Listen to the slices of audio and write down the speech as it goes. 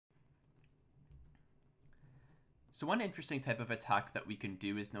So one interesting type of attack that we can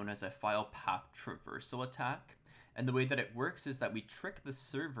do is known as a file path traversal attack. And the way that it works is that we trick the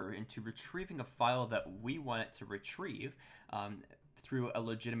server into retrieving a file that we want it to retrieve through a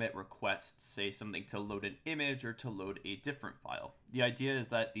legitimate request, say something to load an image or to load a different file. The idea is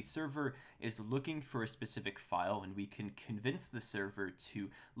that the server is looking for a specific file, and we can convince the server to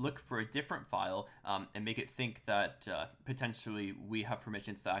look for a different file and make it think that potentially we have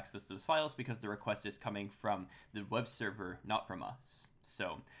permissions to access those files because the request is coming from the web server, not from us.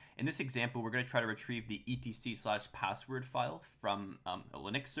 So in this example, we're going to try to retrieve the etc/password file from a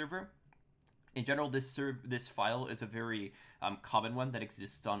Linux server. In general, this file is a very common one that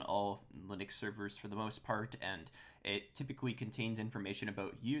exists on all Linux servers for the most part, and it typically contains information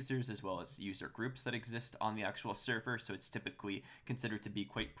about users as well as user groups that exist on the actual server, so it's typically considered to be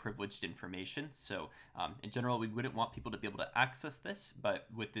quite privileged information. So in general, we wouldn't want people to be able to access this, but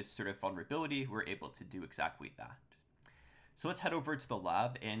with this sort of vulnerability, we're able to do exactly that. So let's head over to the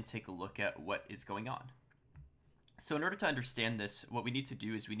lab and take a look at what is going on. So in order to understand this, what we need to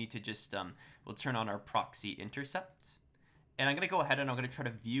do is we need to just, we'll turn on our Proxy Intercept. And I'm going to go ahead and I'm going to try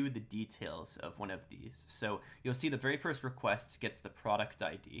to view the details of one of these. So you'll see the very first request gets the product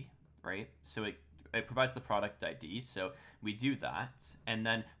ID, right? So it provides the product ID, so we do that. And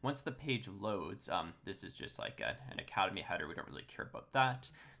then once the page loads, this is just like an Academy header, we don't really care about that.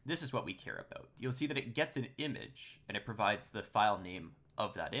 This is what we care about. You'll see that it gets an image, and it provides the file name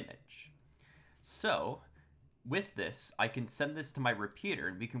of that image. So with this, I can send this to my repeater,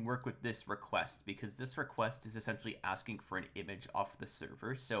 and we can work with this request, because this request is essentially asking for an image off the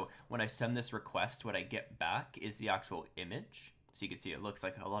server. So when I send this request, what I get back is the actual image. So you can see it looks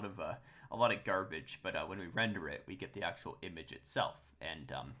like a lot of garbage, but when we render it, we get the actual image itself.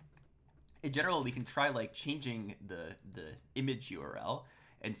 And in general, we can try like changing the image URL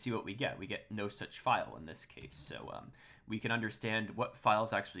and see what we get. We get no such file in this case. So we can understand what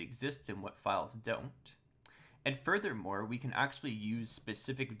files actually exist and what files don't. And furthermore, we can actually use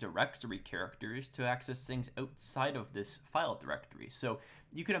specific directory characters to access things outside of this file directory. So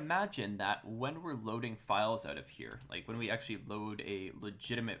you can imagine that when we're loading files out of here, like when we actually load a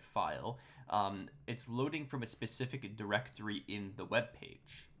legitimate file, it's loading from a specific directory in the web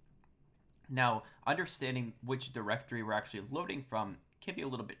page. Now, understanding which directory we're actually loading from can be a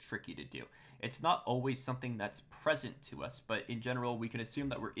little bit tricky to do. It's not always something that's present to us, but in general, we can assume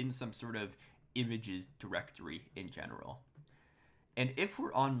that we're in some sort of images directory in general. And if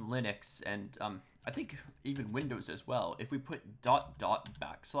we're on Linux, and I think even Windows as well, if we put ..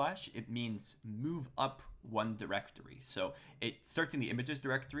 it means move up one directory. So it starts in the images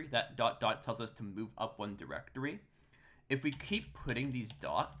directory. That .. tells us to move up one directory. If we keep putting these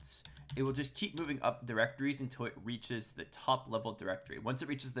dots, it will just keep moving up directories until it reaches the top level directory. Once it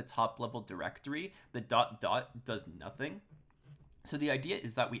reaches the top level directory, the .. does nothing. So the idea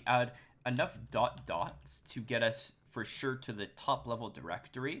is that we add enough .. to get us for sure to the top level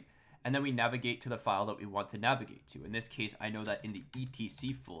directory, and then we navigate to the file that we want to navigate to. In this case, I know that in the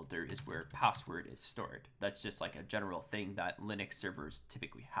etc folder is where password is stored. That's just like a general thing that Linux servers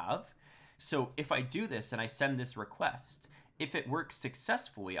typically have. So if I do this and I send this request, if it works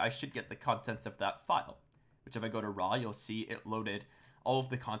successfully, I should get the contents of that file, which if I go to raw, you'll see it loaded all of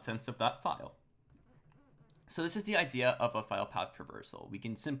the contents of that file. So this is the idea of a file path traversal. We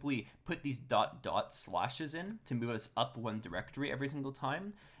can simply put these .. slashes in to move us up one directory every single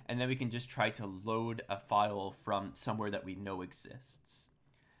time, and then we can just try to load a file from somewhere that we know exists.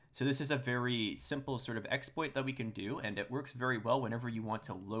 So this is a very simple sort of exploit that we can do, and it works very well whenever you want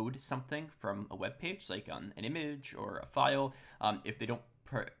to load something from a web page, like an image or a file. If they don't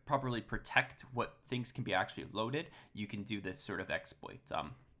properly protect what things can be actually loaded, you can do this sort of exploit.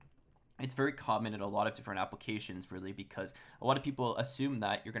 It's very common in a lot of different applications, really, because a lot of people assume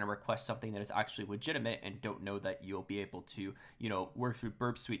that you're going to request something that is actually legitimate and don't know that you'll be able to, work through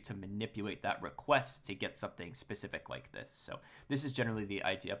Burp Suite to manipulate that request to get something specific like this. So this is generally the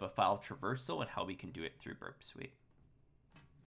idea of a file traversal and how we can do it through Burp Suite.